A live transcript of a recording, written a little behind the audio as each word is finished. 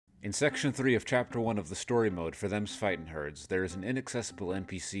In Section 3 of Chapter 1 of the story mode for Them's Fightin' Herds, there is an inaccessible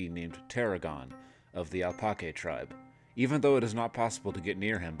NPC named Tarragon of the Alpake tribe. Even though it is not possible to get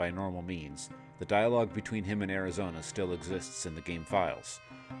near him by normal means, the dialogue between him and Arizona still exists in the game files.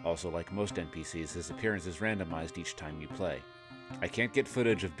 Also, like most NPCs, his appearance is randomized each time you play. I can't get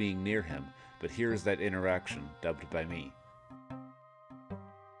footage of being near him, but here is that interaction, dubbed by me.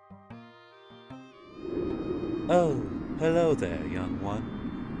 Oh, hello there, young one.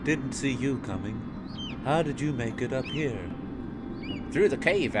 Didn't see you coming. How did you make it up here? Through the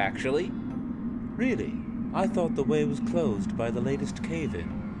cave, actually. Really? I thought the way was closed by the latest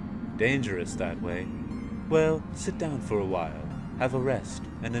cave-in. Dangerous that way. Well, sit down for a while, have a rest,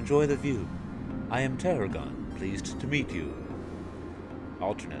 and enjoy the view. I am Tarragon, pleased to meet you.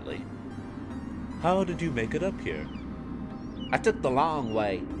 Alternately. How did you make it up here? I took the long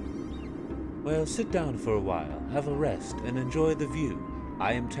way. Well, sit down for a while, have a rest, and enjoy the view.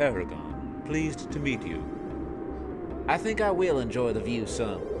 I am Tarragon, pleased to meet you. I think I will enjoy the view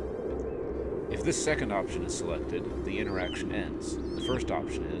some. If this second option is selected, the interaction ends. The first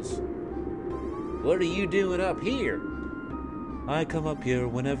option is, what are you doing up here? I come up here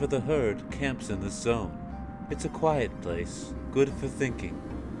whenever the herd camps in this zone. It's a quiet place, good for thinking,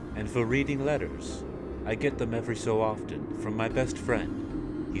 and for reading letters. I get them every so often from my best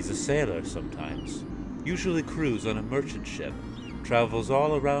friend. He's a sailor sometimes, usually crews on a merchant ship, travels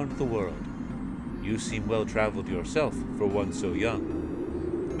all around the world. You seem well-traveled yourself for one so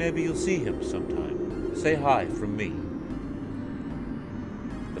young. Maybe you'll see him sometime. Say hi from me.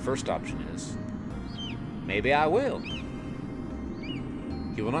 The first option is, maybe I will.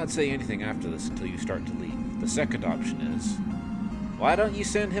 He will not say anything after this until you start to leave. The second option is, why don't you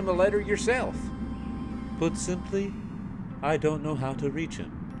send him a letter yourself? Put simply, I don't know how to reach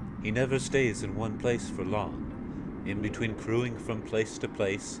him. He never stays in one place for long. In between crewing from place to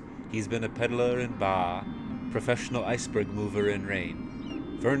place, he's been a peddler in Ba, professional iceberg mover in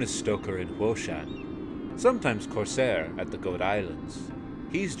Rain, furnace stoker in Huoshan, sometimes corsair at the Goat Islands.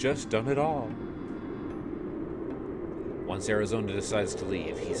 He's just done it all. Once Arizona decides to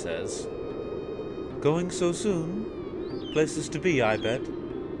leave, he says, Going so soon? Places to be, I bet.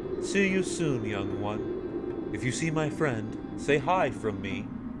 See you soon, young one. If you see my friend, say hi from me.